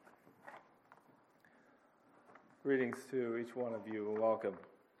Greetings to each one of you and welcome.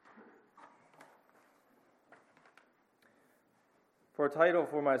 For a title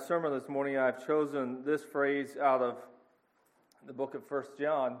for my sermon this morning, I've chosen this phrase out of the book of 1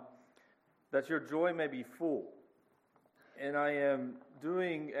 John, that your joy may be full. And I am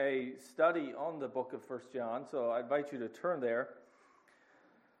doing a study on the book of 1 John, so I invite you to turn there.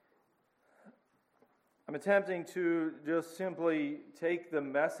 I'm attempting to just simply take the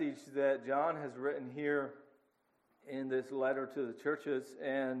message that John has written here in this letter to the churches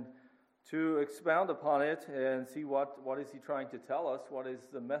and to expound upon it and see what is he trying to tell us, what is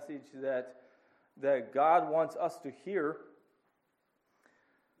the message that God wants us to hear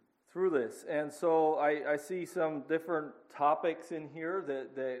through this. And so I see some different topics in here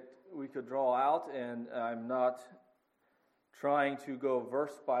that we could draw out, and I'm not trying to go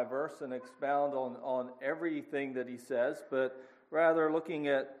verse by verse and expound on everything that he says, but rather looking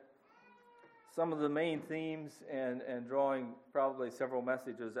at some of the main themes and drawing probably several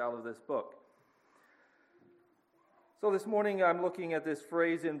messages out of this book. So this morning I'm looking at this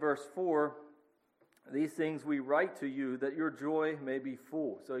phrase in verse 4, these things we write to you that your joy may be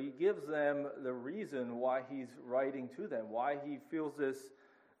full. So he gives them the reason why he's writing to them, why he feels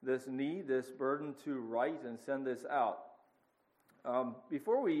this need, this burden to write and send this out.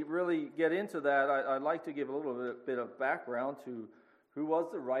 Before we really get into that, I'd like to give a little bit of background to who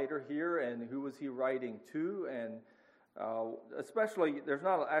was the writer here and who was he writing to, and especially there's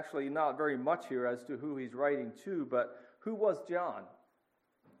not very much here as to who he's writing to, but who was John?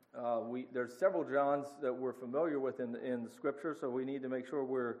 There's several Johns that we're familiar with in the Scripture, so we need to make sure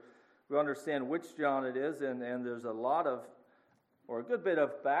we understand which John it is, and there's a good bit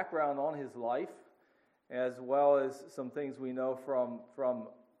of background on his life, as well as some things we know from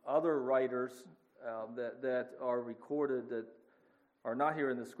other writers that are recorded that are not here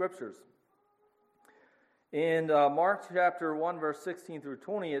in the Scriptures. In Mark chapter 1, verse 16 through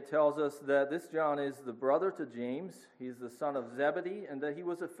 20, it tells us that this John is the brother to James. He's the son of Zebedee, and that he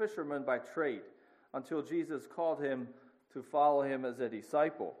was a fisherman by trade until Jesus called him to follow him as a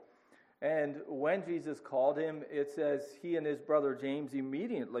disciple. And when Jesus called him, it says he and his brother James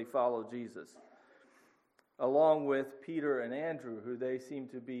immediately followed Jesus, along with Peter and Andrew, who they seem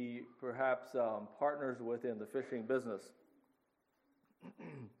to be perhaps partners with in the fishing business.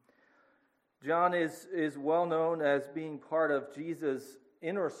 John is well known as being part of Jesus'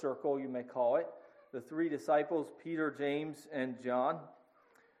 inner circle, you may call it, the three disciples, Peter, James, and John,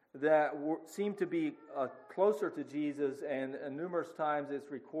 that seem to be closer to Jesus, and numerous times it's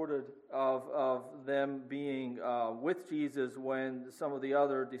recorded of them being with Jesus when some of the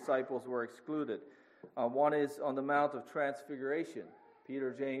other disciples were excluded. One is on the Mount of Transfiguration.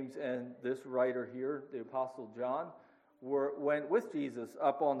 Peter, James, and this writer here, the Apostle John, went with Jesus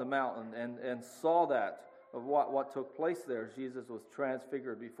up on the mountain and saw that of what took place there. Jesus was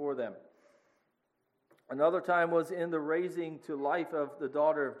transfigured before them. Another time was in the raising to life of the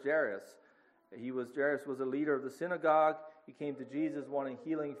daughter of Jairus. Jairus was a leader of the synagogue. He came to Jesus wanting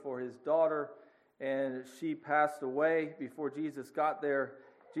healing for his daughter, and she passed away before Jesus got there.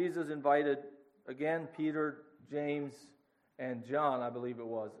 Jesus invited, again, Peter, James, and John, I believe it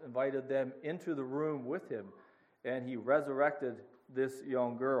was, invited them into the room with him, and he resurrected this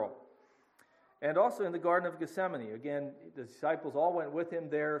young girl. And also in the Garden of Gethsemane, again, the disciples all went with him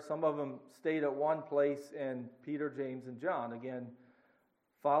there. Some of them stayed at one place, and Peter, James, and John, again,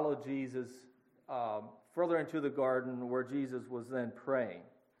 followed Jesus further into the garden where Jesus was then praying.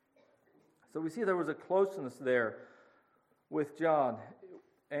 So we see there was a closeness there with John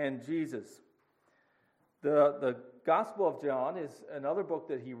and Jesus. The Gospel of John is another book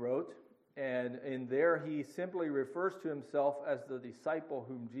that he wrote, and in there he simply refers to himself as the disciple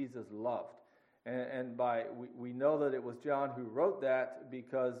whom Jesus loved. And we know that it was John who wrote that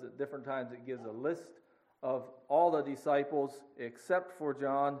because at different times it gives a list of all the disciples except for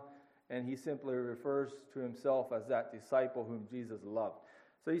John, and he simply refers to himself as that disciple whom Jesus loved.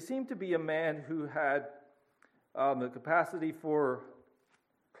 So he seemed to be a man who had the capacity for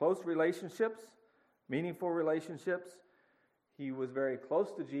close relationships, meaningful relationships. He was very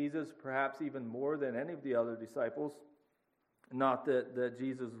close to Jesus, perhaps even more than any of the other disciples. Not that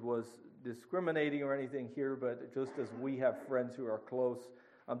Jesus was discriminating or anything here, but just as we have friends who are close,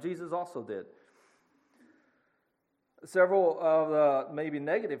 Jesus also did. Several of the maybe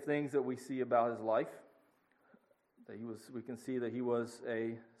negative things that we see about his life. We can see that he was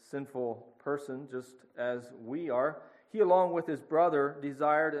a sinful person, just as we are. He, along with his brother,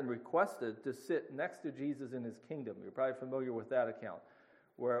 desired and requested to sit next to Jesus in his kingdom. You're probably familiar with that account,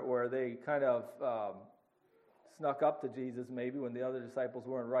 where they kind of snuck up to Jesus maybe when the other disciples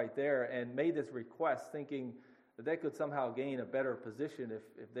weren't right there and made this request, thinking that they could somehow gain a better position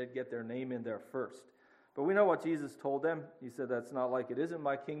if they'd get their name in there first. But we know what Jesus told them. He said, that's not like it is in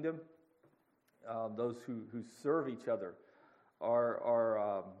my kingdom. Those who serve each other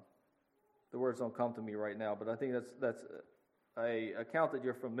are the words don't come to me right now, but I think that's a account that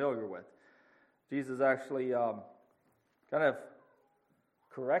you're familiar with. Jesus actually kind of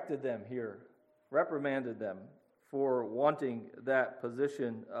corrected them here, reprimanded them for wanting that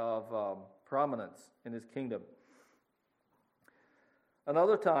position of prominence in his kingdom.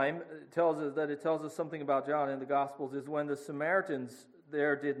 Another time it tells us something about John in the Gospels is when the Samaritans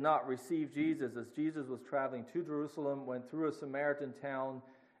there did not receive Jesus, as Jesus was traveling to Jerusalem, went through a Samaritan town,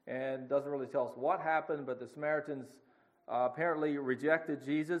 and doesn't really tell us what happened, but the Samaritans apparently rejected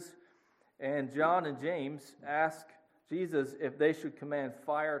Jesus, and John and James ask Jesus if they should command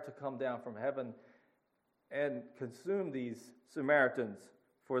fire to come down from heaven and consume these Samaritans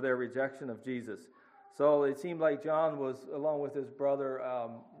for their rejection of Jesus. So it seemed like John was, along with his brother,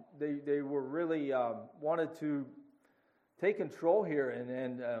 they were really wanted to take control here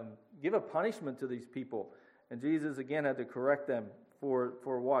and give a punishment to these people. And Jesus again had to correct them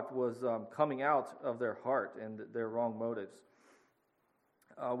for what was coming out of their heart and their wrong motives.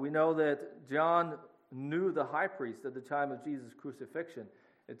 We know that John knew the high priest at the time of Jesus' crucifixion.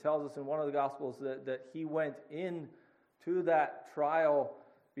 It tells us in one of the Gospels that he went in to that trial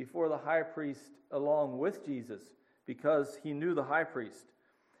before the high priest along with Jesus because he knew the high priest.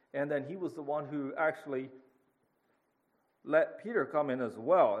 And then he was the one who actually let Peter come in as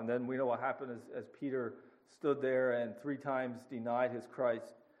well. And then we know what happened as Peter stood there and 3 times denied his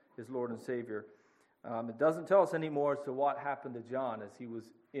Christ, his Lord and Savior. It doesn't tell us anymore as to what happened to John as he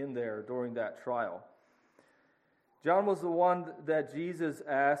was in there during that trial. John was the one that Jesus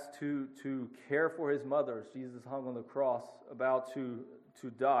asked to care for his mother as Jesus hung on the cross about to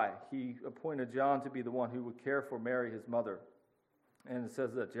die. He appointed John to be the one who would care for Mary, his mother. And it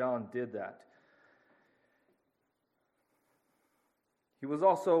says that John did that. He was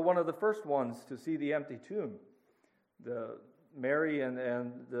also one of the first ones to see the empty tomb. Mary and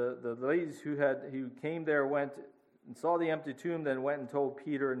the ladies who came there went and saw the empty tomb, then went and told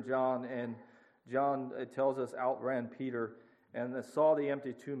Peter and John, and John, it tells us, outran Peter and saw the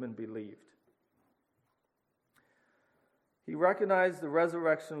empty tomb and believed. He recognized the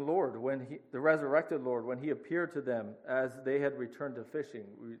resurrected Lord when he appeared to them as they had returned to fishing.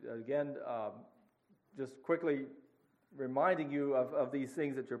 Just quickly reminding you of these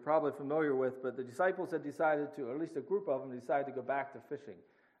things that you're probably familiar with, but the disciples had decided to, or at least a group of them decided to go back to fishing.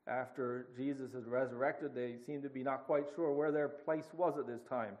 After Jesus had resurrected, they seemed to be not quite sure where their place was at this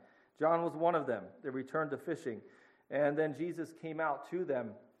time. John was one of them. They returned to fishing. And then Jesus came out to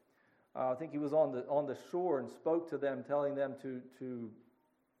them. I think he was on the shore and spoke to them, telling them to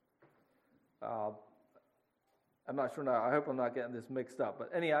I'm not sure now. I hope I'm not getting this mixed up. But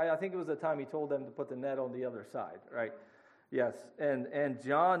anyhow, I think it was the time he told them to put the net on the other side, right? Yes. And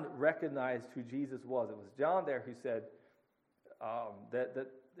John recognized who Jesus was. It was John there who said that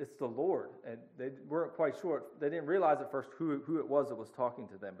it's the Lord. And they weren't quite sure. They didn't realize at first who it was that was talking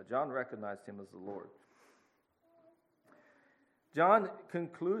to them. But John recognized him as the Lord. John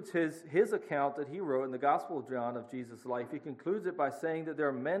concludes his account that he wrote in the Gospel of John of Jesus' life. He concludes it by saying that there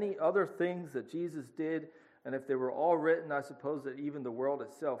are many other things that Jesus did, and if they were all written, I suppose that even the world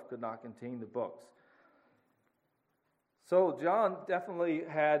itself could not contain the books. So John definitely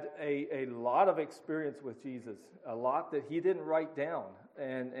had a lot of experience with Jesus, a lot that he didn't write down,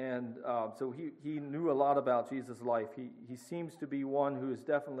 and so he knew a lot about Jesus' life. He seems to be one who is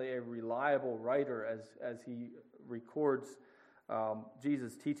definitely a reliable writer as he records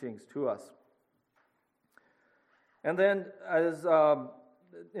Jesus' teachings to us. And then as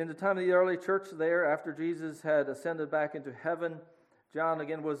in the time of the early church there, after Jesus had ascended back into heaven, John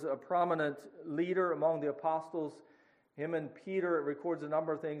again was a prominent leader among the apostles. Him and Peter, it records a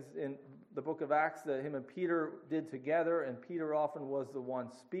number of things in the book of Acts that him and Peter did together, and Peter often was the one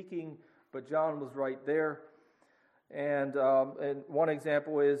speaking, but John was right there. And one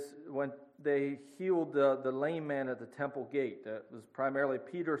example is when they healed the lame man at the temple gate. It was primarily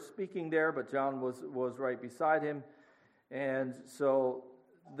Peter speaking there, but John was right beside him. And so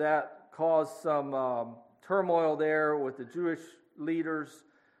that caused some turmoil there with the Jewish leaders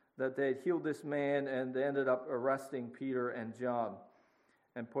that they had healed this man, and they ended up arresting Peter and John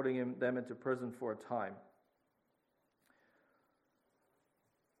and putting them into prison for a time.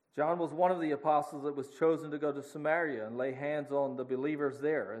 John was one of the apostles that was chosen to go to Samaria and lay hands on the believers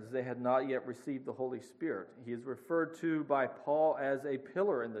there, as they had not yet received the Holy Spirit. He is referred to by Paul as a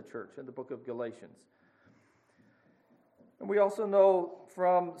pillar in the church in the book of Galatians. And we also know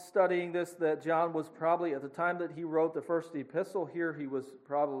from studying this that John was probably, at the time that he wrote the first epistle here, he was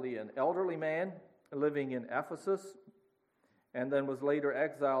probably an elderly man living in Ephesus, and then was later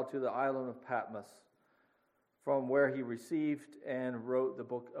exiled to the island of Patmos, from where he received and wrote the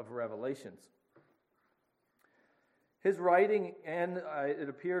book of Revelations. His writing, and it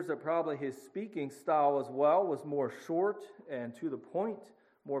appears that probably his speaking style as well, was more short and to the point,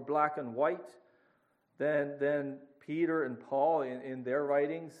 more black and white than Peter and Paul in their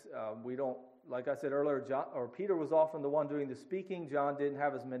writings. We don't, like I said earlier, Peter was often the one doing the speaking. John didn't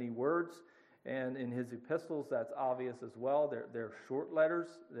have as many words, and in his epistles, that's obvious as well. They're short letters.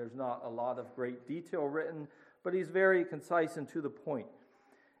 There's not a lot of great detail written, but he's very concise and to the point,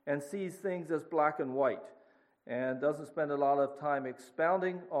 and sees things as black and white, and doesn't spend a lot of time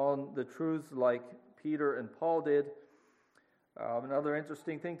expounding on the truths like Peter and Paul did. Another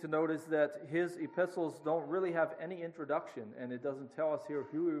interesting thing to note is that his epistles don't really have any introduction, and it doesn't tell us here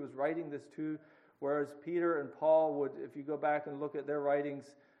who he was writing this to, whereas Peter and Paul would, if you go back and look at their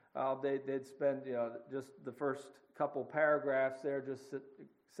writings, they'd spend just the first couple paragraphs there just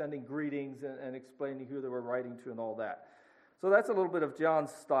sending greetings and explaining who they were writing to and all that. So that's a little bit of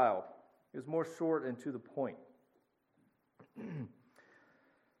John's style. It was more short and to the point.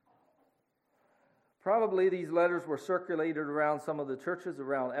 Probably these letters were circulated around some of the churches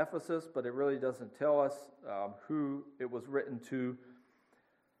around Ephesus, but it really doesn't tell us who it was written to.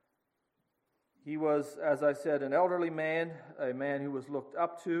 He was, as I said, an elderly man, a man who was looked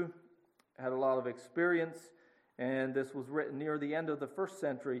up to, had a lot of experience, and this was written near the end of the first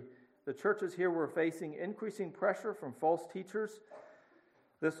century. The churches here were facing increasing pressure from false teachers.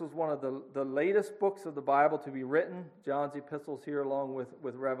 This was one of the latest books of the Bible to be written, John's epistles here along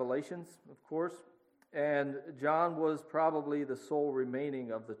with Revelations, of course. And John was probably the sole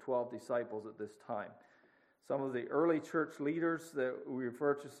remaining of the 12 disciples at this time. Some of the early church leaders that we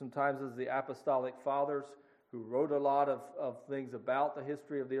refer to sometimes as the apostolic fathers, who wrote a lot of things about the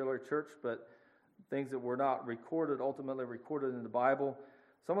history of the early church, but things that were not ultimately recorded in the Bible.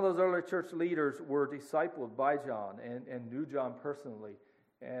 Some of those early church leaders were discipled by John and knew John personally.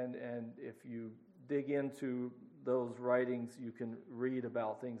 And if you dig into those writings, you can read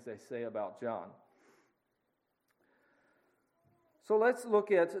about things they say about John. So let's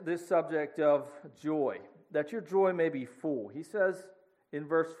look at this subject of joy, that your joy may be full. He says in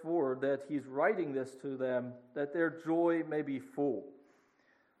verse 4 that he's writing this to them, that their joy may be full.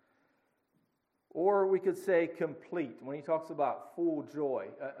 Or we could say complete, when he talks about full joy.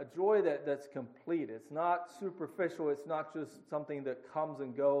 A joy that's complete. It's not superficial, it's not just something that comes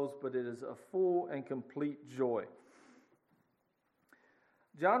and goes, but it is a full and complete joy.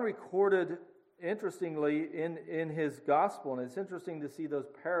 John recorded, interestingly, in his gospel, and it's interesting to see those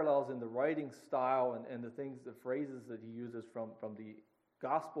parallels in the writing style and the phrases that he uses from the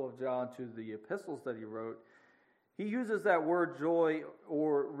Gospel of John to the epistles that he wrote. He uses that word joy,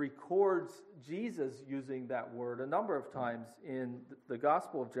 or records Jesus using that word a number of times in the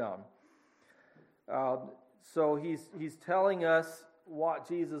Gospel of John. So he's telling us what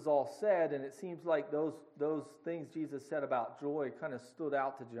Jesus all said, and it seems like those things Jesus said about joy kind of stood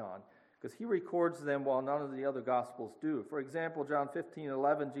out to John, because he records them while none of the other Gospels do. For example, John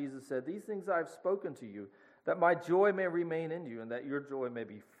 15:11, Jesus said, "These things I have spoken to you, that my joy may remain in you, and that your joy may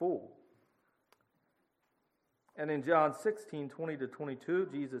be full." And in John 16:20-22,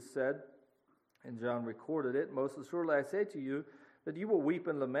 Jesus said, and John recorded it, "Most assuredly I say to you, that you will weep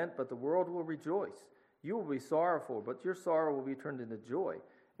and lament, but the world will rejoice. You will be sorrowful, but your sorrow will be turned into joy.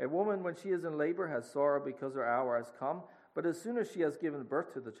 A woman, when she is in labor, has sorrow because her hour has come. But as soon as she has given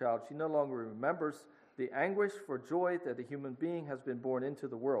birth to the child, she no longer remembers the anguish for joy that a human being has been born into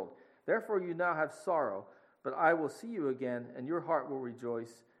the world. Therefore you now have sorrow, but I will see you again, and your heart will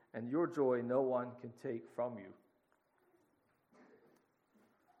rejoice, and your joy no one can take from you."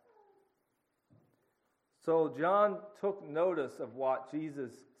 So John took notice of what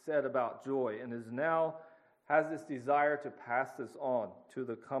Jesus said about joy, and has this desire to pass this on to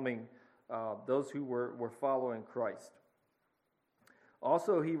the coming, those who were following Christ.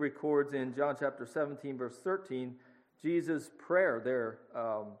 Also, he records in John chapter 17, verse 13, Jesus' prayer there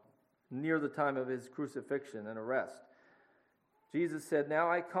near the time of his crucifixion and arrest. Jesus said, "Now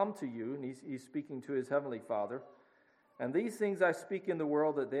I come to you," and he's speaking to his heavenly Father, "and these things I speak in the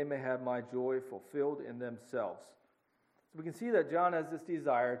world, that they may have my joy fulfilled in themselves." So we can see that John has this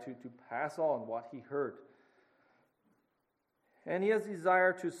desire to pass on what he heard. And he has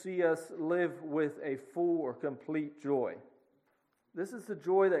desire to see us live with a full or complete joy. This is the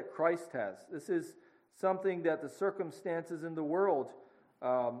joy that Christ has. This is something that the circumstances in the world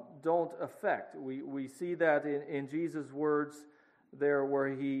don't affect. We see that in Jesus' words there where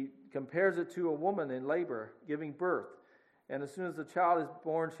he compares it to a woman in labor giving birth. And as soon as the child is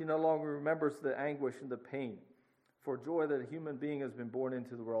born, she no longer remembers the anguish and the pain for joy that a human being has been born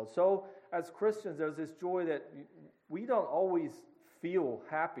into the world. So as Christians, there's this joy that we don't always feel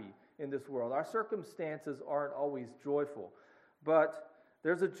happy in this world. Our circumstances aren't always joyful. But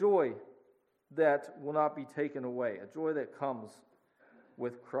there's a joy that will not be taken away, a joy that comes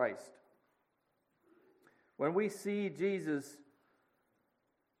with Christ. When we see Jesus,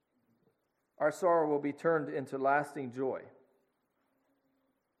 our sorrow will be turned into lasting joy.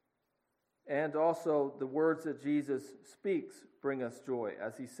 And also the words that Jesus speaks bring us joy,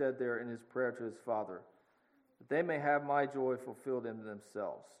 as he said there in his prayer to his Father, that they may have my joy fulfilled in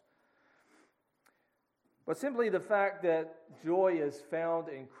themselves. But simply the fact that joy is found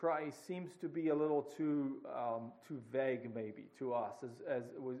in Christ seems to be a little too vague, maybe, to us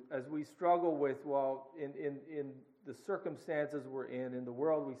as we struggle with, in the circumstances we're in the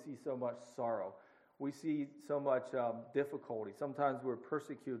world, we see so much sorrow. We see so much difficulty. Sometimes we're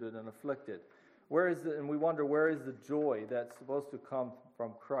persecuted and afflicted. And we wonder, where is the joy that's supposed to come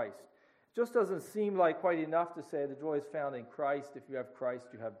from Christ? It just doesn't seem like quite enough to say the joy is found in Christ. If you have Christ,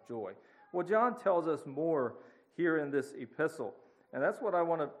 you have joy. Well, John tells us more here in this epistle, and that's what I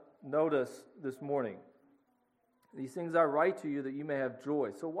want to notice this morning. These things I write to you that you may have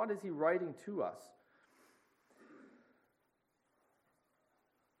joy. So what is he writing to us?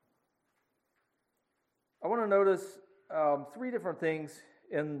 I want to notice three different things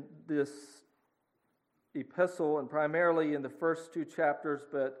in this epistle, and primarily in the first two chapters,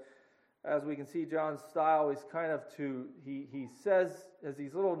 but as we can see, John's style is kind of he says as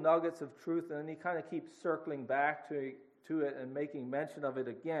these little nuggets of truth, and then he kind of keeps circling back to it and making mention of it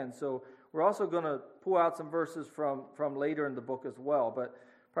again. So we're also going to pull out some verses from later in the book as well. But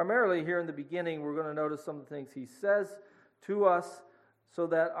primarily here in the beginning, we're going to notice some of the things he says to us so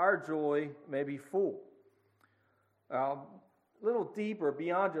that our joy may be full. A little deeper,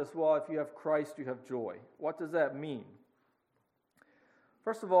 beyond just, if you have Christ, you have joy. What does that mean?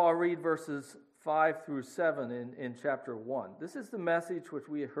 First of all, I'll read verses 5 through 7 in chapter 1. This is the message which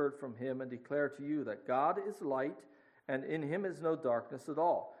we heard from him and declare to you, that God is light, and in him is no darkness at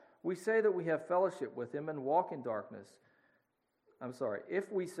all. We say that we have fellowship with him and walk in darkness.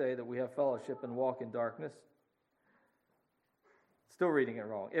 If we say that we have fellowship and walk in darkness, still reading it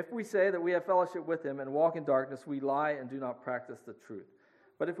wrong. If we say that we have fellowship with him and walk in darkness, we lie and do not practice the truth.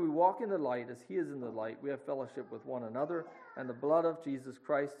 But if we walk in the light as he is in the light, we have fellowship with one another, and the blood of Jesus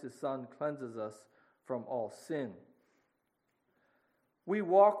Christ, his Son, cleanses us from all sin. We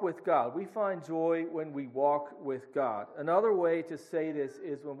walk with God. We find joy when we walk with God. Another way to say this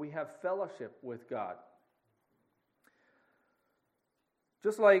is when we have fellowship with God.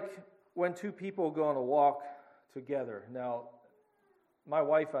 Just like when two people go on a walk together. Now, my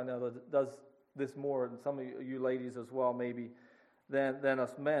wife, I know, does this more, and some of you ladies as well, maybe, than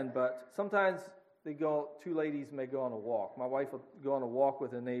us men, but sometimes two ladies may go on a walk. My wife will go on a walk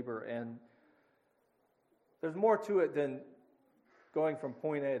with a neighbor, and there's more to it than going from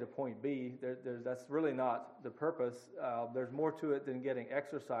point A to point B. That's really not the purpose. There's more to it than getting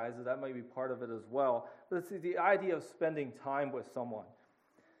exercise. That may be part of it as well. But it's the idea of spending time with someone.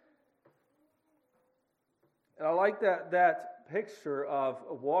 And I like that picture of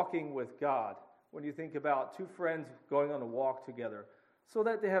walking with God. When you think about two friends going on a walk together, so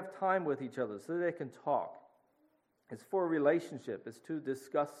that they have time with each other, so that they can talk. It's for a relationship. It's to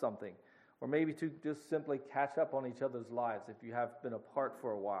discuss something, or maybe to just simply catch up on each other's lives if you have been apart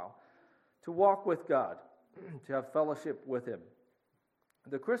for a while. To walk with God, to have fellowship with him.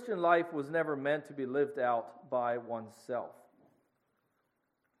 The Christian life was never meant to be lived out by oneself.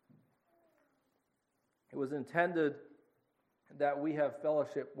 It was intended that we have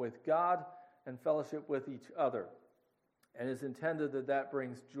fellowship with God and fellowship with each other. And it's intended that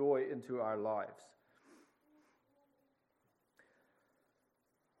brings joy into our lives.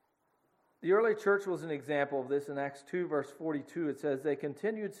 The early church was an example of this. In Acts 2, verse 42, it says, they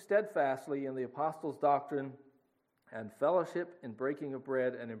continued steadfastly in the apostles' doctrine and fellowship, in breaking of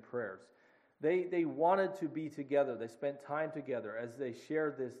bread, and in prayers. They wanted to be together. They spent time together as they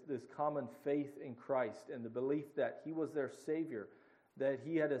shared this common faith in Christ and the belief that he was their Savior, that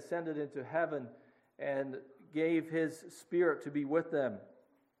he had ascended into heaven and gave his Spirit to be with them.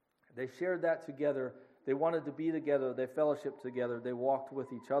 They shared that together. They wanted to be together. They fellowshiped together. They walked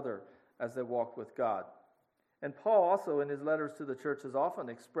with each other as they walked with God. And Paul also in his letters to the churches often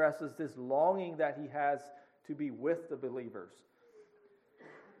expresses this longing that he has to be with the believers.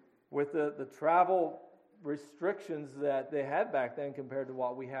 With the travel restrictions that they had back then compared to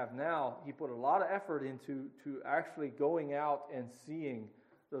what we have now. He put a lot of effort into actually going out and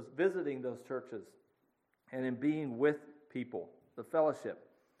visiting those churches, and in being with people, the fellowship.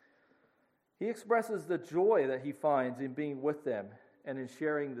 He expresses the joy that he finds in being with them and in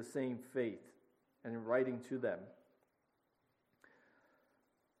sharing the same faith and in writing to them.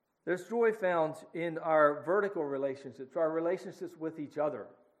 There's joy found in our vertical relationships, our relationships with each other,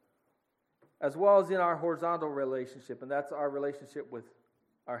 as well as in our horizontal relationship, and that's our relationship with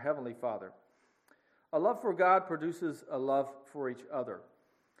our Heavenly Father. A love for God produces a love for each other.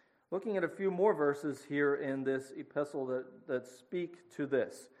 Looking at a few more verses here in this epistle that speak to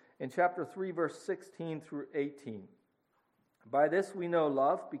this. In chapter 3, verse 16 through 18. By this we know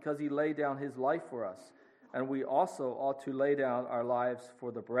love, because he laid down his life for us, and we also ought to lay down our lives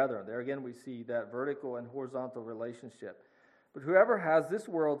for the brethren. There again we see that vertical and horizontal relationship. But whoever has this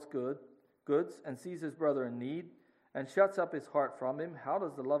world's goods and sees his brother in need and shuts up his heart from him, how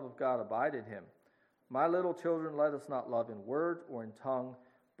does the love of God abide in him? My little children, let us not love in word or in tongue,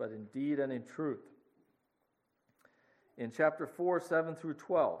 but in deed and in truth. In chapter 4, 7 through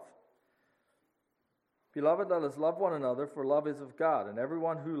 12. Beloved, let us love one another, for love is of God, and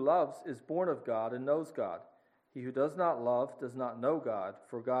everyone who loves is born of God and knows God. He who does not love does not know God,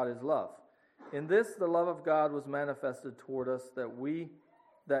 for God is love. In this the love of God was manifested toward us,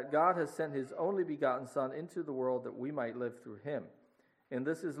 that God has sent his only begotten Son into the world that we might live through him. And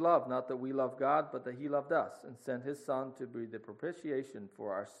this is love, not that we love God, but that he loved us and sent his Son to be the propitiation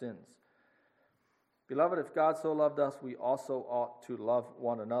for our sins. Beloved, if God so loved us, we also ought to love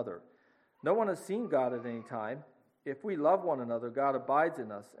one another. No one has seen God at any time. If we love one another, God abides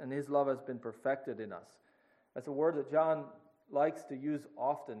in us, and his love has been perfected in us. That's a word that John likes to use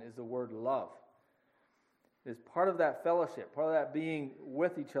often, is the word love. It's part of that fellowship, part of that being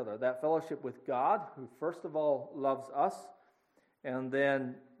with each other, that fellowship with God, who first of all loves us, and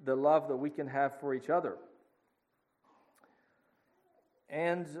then the love that we can have for each other.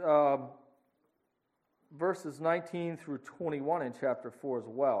 And verses 19 through 21 in chapter 4 as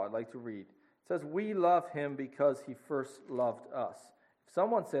well, I'd like to read. It says, we love him because he first loved us. If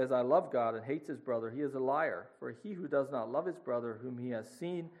someone says, I love God, and hates his brother, he is a liar. For he who does not love his brother whom he has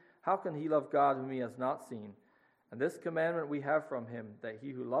seen, how can he love God whom he has not seen? And this commandment we have from him, that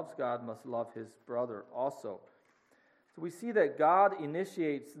he who loves God must love his brother also. So we see that God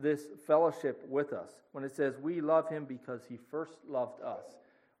initiates this fellowship with us when it says we love him because he first loved us.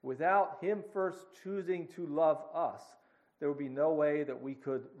 Without him first choosing to love us, there would be no way that we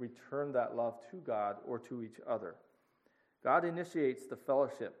could return that love to God or to each other. God initiates the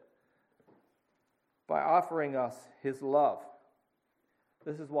fellowship by offering us his love.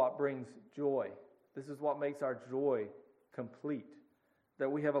 This is what brings joy. This is what makes our joy complete,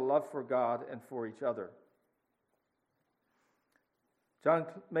 that we have a love for God and for each other. John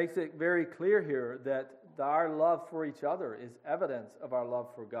makes it very clear here that our love for each other is evidence of our love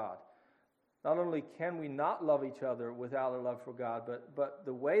for God. Not only can we not love each other without a love for God, but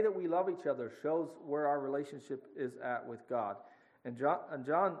the way that we love each other shows where our relationship is at with God. And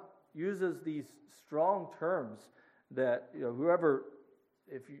John uses these strong terms that, whoever,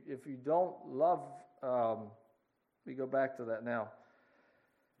 if you don't love, we go back to that now.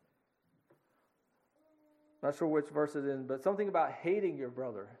 Not sure which verse it's in, but something about hating your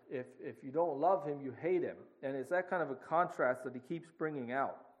brother. If you don't love him, you hate him. And it's that kind of a contrast that he keeps bringing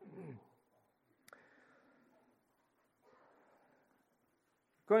out.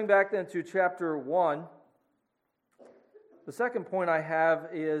 Going back then to chapter 1, the second point I have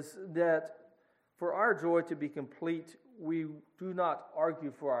is that for our joy to be complete, we do not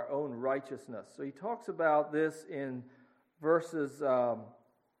argue for our own righteousness. So he talks about this in verses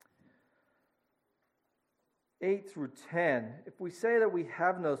 8 through 10. If we say that we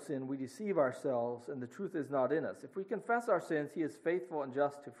have no sin, we deceive ourselves, and the truth is not in us. If we confess our sins, he is faithful and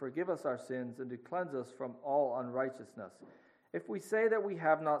just to forgive us our sins and to cleanse us from all unrighteousness. If we say that we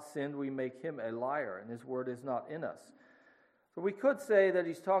have not sinned, we make him a liar, and his word is not in us. So we could say that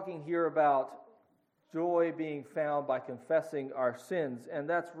he's talking here about joy being found by confessing our sins, and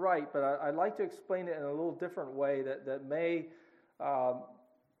that's right, but I'd like to explain it in a little different way that may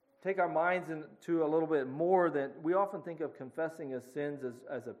take our minds into a little bit more than we often think of confessing as sins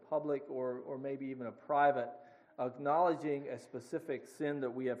as a public or maybe even a private, acknowledging a specific sin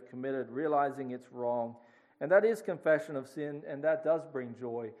that we have committed, realizing it's wrong. And that is confession of sin, and that does bring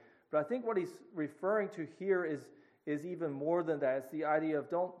joy. But I think what he's referring to here is even more than that. It's the idea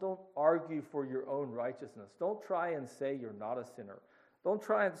of don't argue for your own righteousness. Don't try and say you're not a sinner. Don't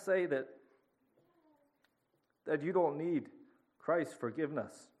try and say that you don't need Christ's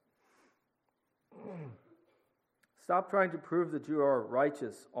forgiveness. Stop trying to prove that you are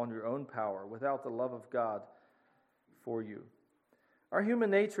righteous on your own power without the love of God for you. Our human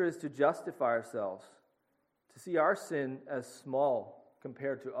nature is to justify ourselves, to see our sin as small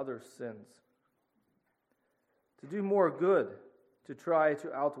compared to other sins, to do more good, to try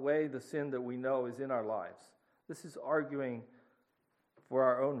to outweigh the sin that we know is in our lives. This is arguing for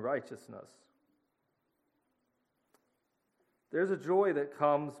our own righteousness. There's a joy that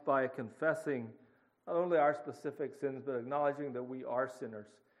comes by confessing not only our specific sins, but acknowledging that we are sinners.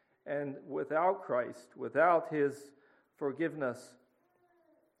 And without Christ, without His forgiveness,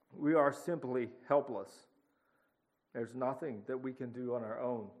 we are simply helpless. There's nothing that we can do on our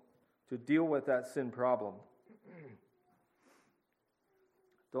own to deal with that sin problem.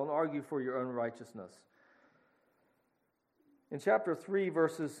 Don't argue for your own righteousness. In chapter 3,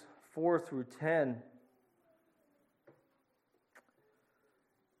 verses 4 through 10,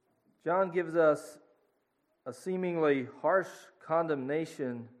 John gives us a seemingly harsh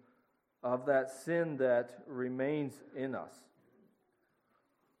condemnation of that sin that remains in us.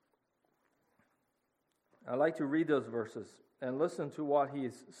 I'd like to read those verses and listen to what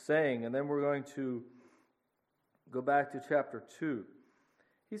he's saying, and then we're going to go back to chapter 2.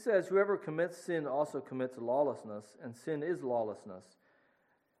 He says, "Whoever commits sin also commits lawlessness, and sin is lawlessness.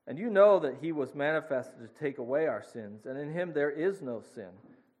 And you know that he was manifested to take away our sins, and in him there is no sin.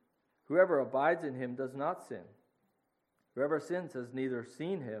 Whoever abides in him does not sin. Whoever sins has neither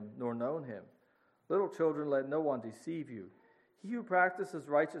seen him nor known him. Little children, let no one deceive you. He who practices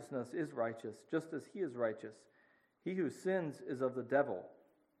righteousness is righteous, just as he is righteous. He who sins is of the devil,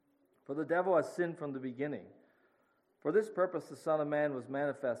 for the devil has sinned from the beginning. For this purpose the Son of Man was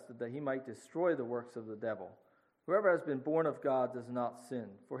manifested, that he might destroy the works of the devil. Whoever has been born of God does not sin,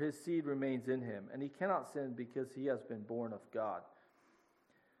 for his seed remains in him, and he cannot sin because he has been born of God."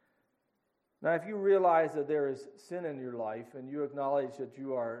 Now, if you realize that there is sin in your life, and you acknowledge that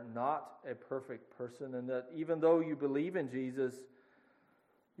you are not a perfect person, and that even though you believe in Jesus,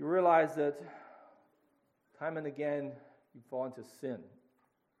 you realize that time and again you fall into sin.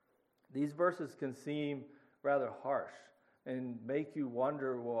 These verses can seem rather harsh and make you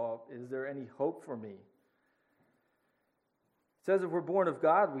wonder, well, is there any hope for me? It says if we're born of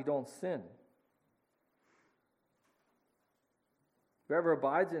God, we don't sin. Whoever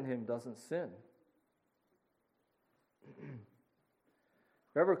abides in him doesn't sin.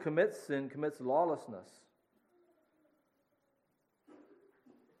 Whoever commits sin commits lawlessness.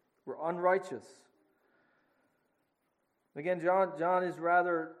 We're unrighteous. Again, John is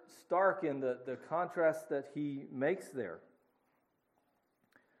rather stark in the contrast that he makes there.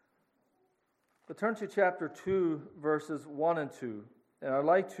 But turn to chapter 2, verses 1 and 2. And I'd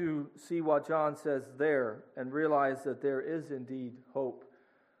like to see what John says there and realize that there is indeed hope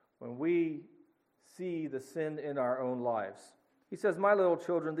when we see the sin in our own lives. He says, "My little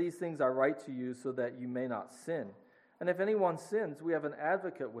children, these things I write to you so that you may not sin. And if anyone sins, we have an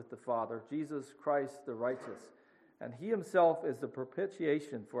advocate with the Father, Jesus Christ the righteous. And he himself is the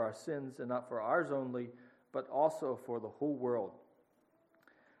propitiation for our sins, and not for ours only, but also for the whole world."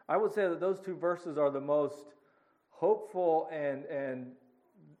 I would say that those two verses are the most hopeful and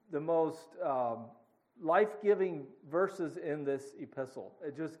the most life-giving verses in this epistle.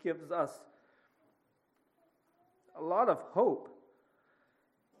 It just gives us a lot of hope,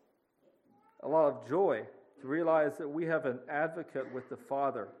 a lot of joy to realize that we have an advocate with the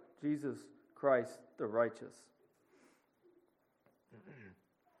Father, Jesus Christ the righteous.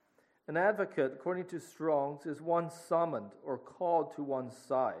 An advocate, according to Strong's, is one summoned or called to one's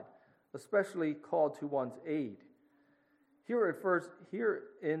side, especially called to one's aid. Here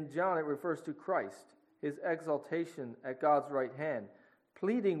in John, it refers to Christ, his exaltation at God's right hand,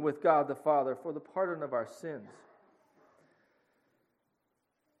 pleading with God the Father for the pardon of our sins.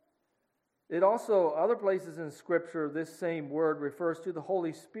 It also, other places in Scripture, this same word refers to the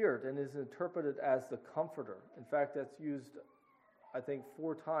Holy Spirit and is interpreted as the Comforter. In fact, that's used, I think,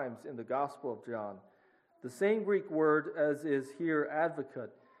 4 times in the Gospel of John. The same Greek word as is here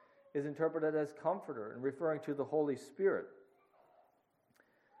advocate is interpreted as comforter and referring to the Holy Spirit.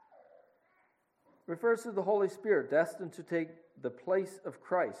 It refers to the Holy Spirit destined to take the place of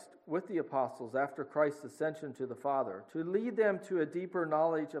Christ with the apostles after Christ's ascension to the Father, to lead them to a deeper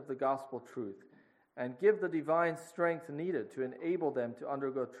knowledge of the gospel truth and give the divine strength needed to enable them to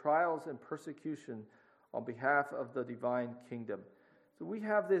undergo trials and persecution on behalf of the divine kingdom. So we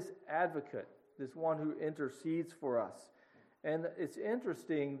have this advocate, this one who intercedes for us. And it's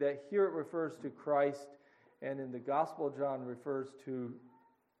interesting that here it refers to Christ, and in the Gospel of John refers to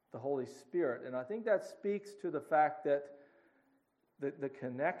the Holy Spirit. And I think that speaks to the fact that the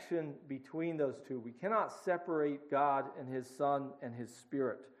connection between those two. We cannot separate God and His Son and His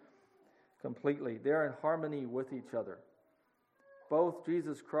Spirit completely. They're in harmony with each other. Both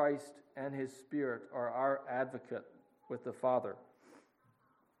Jesus Christ and His Spirit are our advocate with the Father.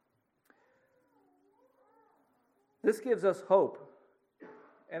 This gives us hope.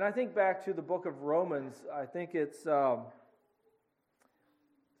 And I think back to the book of Romans. I think it's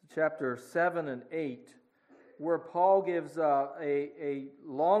chapter 7 and 8, where Paul gives a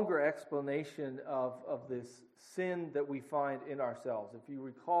longer explanation of this sin that we find in ourselves. If you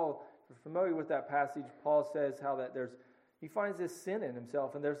recall, if you're familiar with that passage, Paul says how that he finds this sin in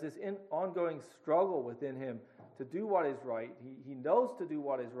himself, and there's this ongoing struggle within him to do what is right. He knows to do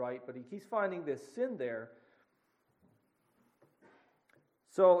what is right, but he keeps finding this sin there.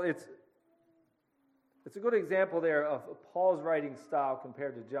 So it's a good example there of Paul's writing style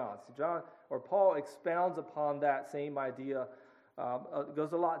compared to John's. Paul expounds upon that same idea,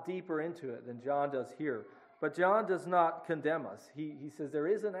 goes a lot deeper into it than John does here. But John does not condemn us. He says there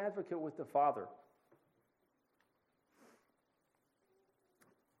is an advocate with the Father.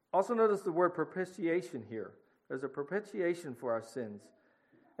 Also notice the word propitiation here. There's a propitiation for our sins.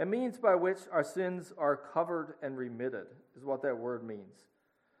 A means by which our sins are covered and remitted is what that word means.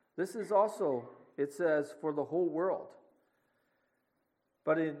 This is also, it says, for the whole world.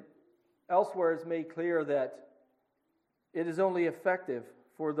 But elsewhere it's made clear that it is only effective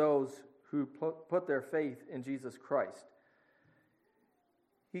for those who put their faith in Jesus Christ.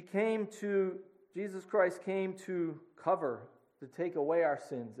 Jesus Christ came to cover, to take away our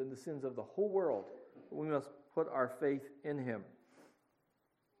sins and the sins of the whole world. We must put our faith in Him.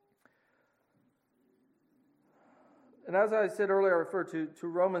 And as I said earlier, I referred to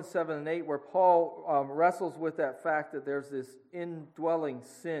Romans 7 and 8, where Paul wrestles with that fact that there's this indwelling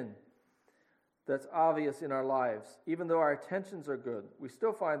sin that's obvious in our lives. Even though our intentions are good, we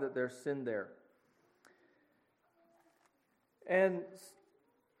still find that there's sin there. And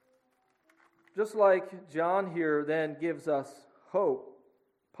just like John here then gives us hope,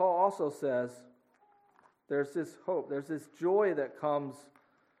 Paul also says there's this hope, there's this joy that comes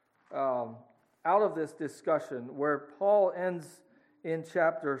out of this discussion, where Paul ends in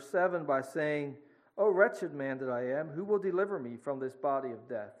chapter 7 by saying, "O wretched man that I am, who will deliver me from this body of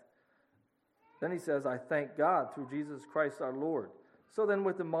death?" Then he says, "I thank God through Jesus Christ our Lord. So then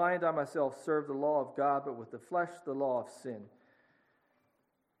with the mind I myself serve the law of God, but with the flesh the law of sin."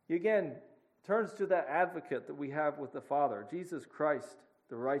 He again turns to that advocate that we have with the Father, Jesus Christ,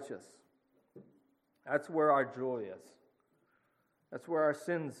 the righteous. That's where our joy is. That's where our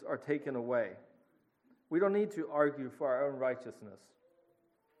sins are taken away. We don't need to argue for our own righteousness.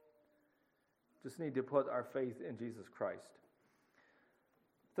 Just need to put our faith in Jesus Christ.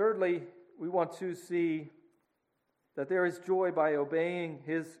 Thirdly, we want to see that there is joy by obeying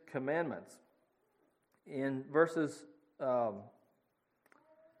His commandments. In verses,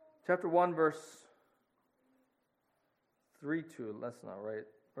 chapter 1, verse 3 to, that's not right,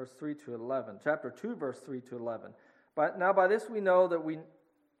 verse 3 to 11. Chapter 2, verse 3 to 11. But now by this we know that we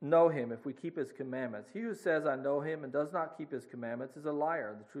know Him if we keep His commandments. He who says, "I know Him," and does not keep His commandments is a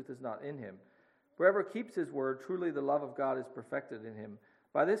liar. The truth is not in him. Whoever keeps His word, truly the love of God is perfected in him.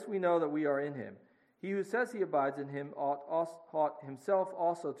 By this we know that we are in Him. He who says he abides in Him ought himself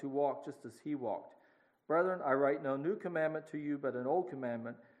also to walk just as He walked. Brethren, I write no new commandment to you, but an old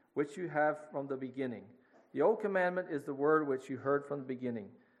commandment which you have from the beginning. The old commandment is the word which you heard from the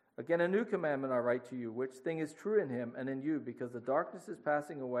beginning. Again, a new commandment I write to you, which thing is true in Him and in you, because the darkness is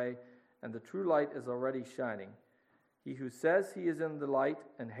passing away and the true light is already shining. He who says he is in the light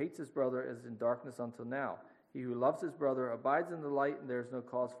and hates his brother is in darkness until now. He who loves his brother abides in the light, and there is no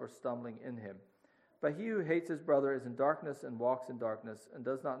cause for stumbling in him. But he who hates his brother is in darkness and walks in darkness and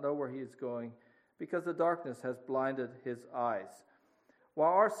does not know where he is going, because the darkness has blinded his eyes.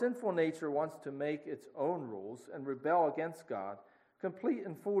 While our sinful nature wants to make its own rules and rebel against God, complete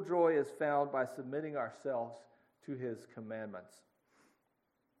and full joy is found by submitting ourselves to His commandments.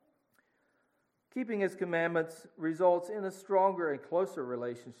 Keeping His commandments results in a stronger and closer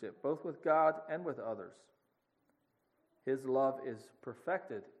relationship, both with God and with others. His love is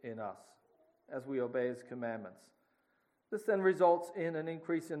perfected in us as we obey His commandments. This then results in an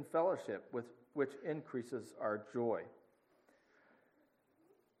increase in fellowship, which increases our joy.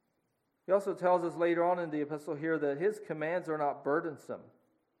 He also tells us later on in the epistle here that His commands are not burdensome.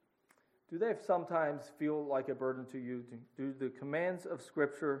 Do they sometimes feel like a burden to you? Do the commands of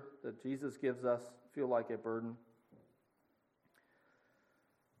Scripture that Jesus gives us feel like a burden?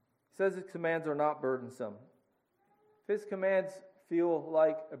 He says His commands are not burdensome. If His commands feel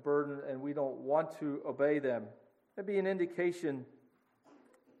like a burden and we don't want to obey them, that'd be an indication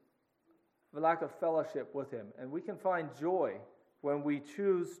a lack of fellowship with Him. And we can find joy when we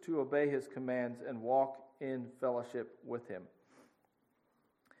choose to obey His commands and walk in fellowship with Him.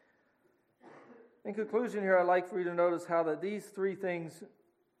 In conclusion here, I'd like for you to notice how that these three things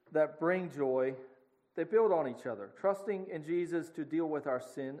that bring joy, they build on each other. Trusting in Jesus to deal with our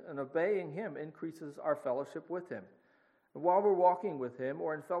sin and obeying Him increases our fellowship with Him. And while we're walking with Him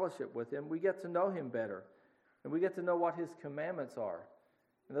or in fellowship with Him, we get to know Him better. And we get to know what His commandments are.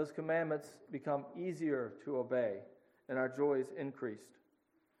 And those commandments become easier to obey, and our joy is increased.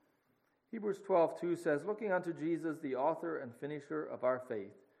 Hebrews 12:2 says, "Looking unto Jesus, the author and finisher of our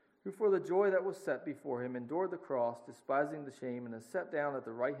faith, who for the joy that was set before Him endured the cross, despising the shame, and is set down at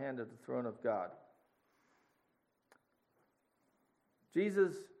the right hand of the throne of God."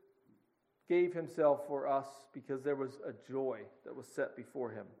 Jesus gave Himself for us because there was a joy that was set before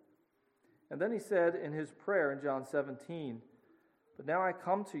Him. And then He said in His prayer in John 17, "But now I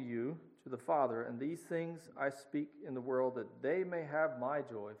come to you, to the Father, and these things I speak in the world, that they may have my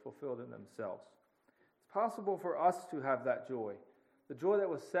joy fulfilled in themselves." It's possible for us to have that joy, the joy that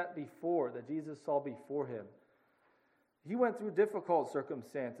was set before, that Jesus saw before Him. He went through difficult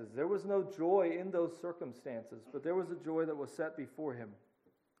circumstances. There was no joy in those circumstances, but there was a joy that was set before Him,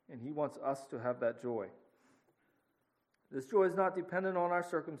 and He wants us to have that joy. This joy is not dependent on our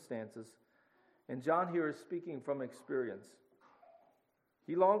circumstances, and John here is speaking from experience.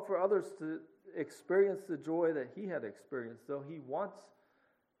 He longed for others to experience the joy that he had experienced, though he once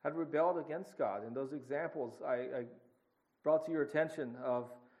had rebelled against God. In those examples I brought to your attention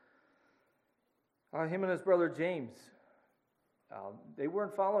of him and his brother James, they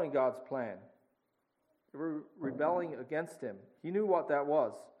weren't following God's plan. They were rebelling against Him. He knew what that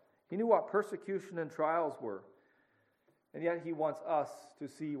was. He knew what persecution and trials were. And yet He wants us to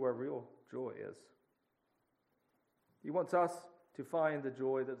see where real joy is. He wants us to find the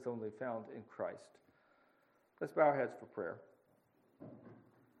joy that's only found in Christ. Let's bow our heads for prayer.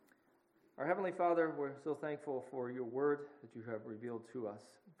 Our Heavenly Father, we're so thankful for your word that you have revealed to us,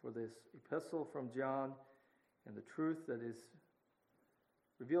 for this epistle from John and the truth that is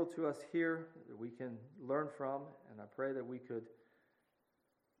revealed to us here that we can learn from. And I pray that we could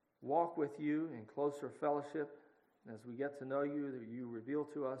walk with you in closer fellowship. And as we get to know you, that you reveal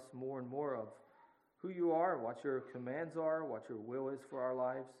to us more and more of who you are, what your commands are, what your will is for our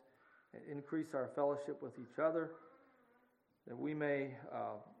lives, and increase our fellowship with each other, that we may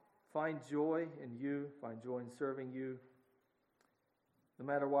find joy in you, find joy in serving you, no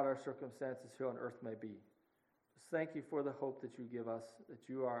matter what our circumstances here on earth may be. Just thank you for the hope that you give us, that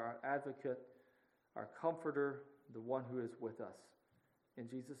you are our advocate, our comforter, the one who is with us. In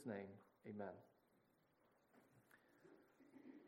Jesus' name, amen.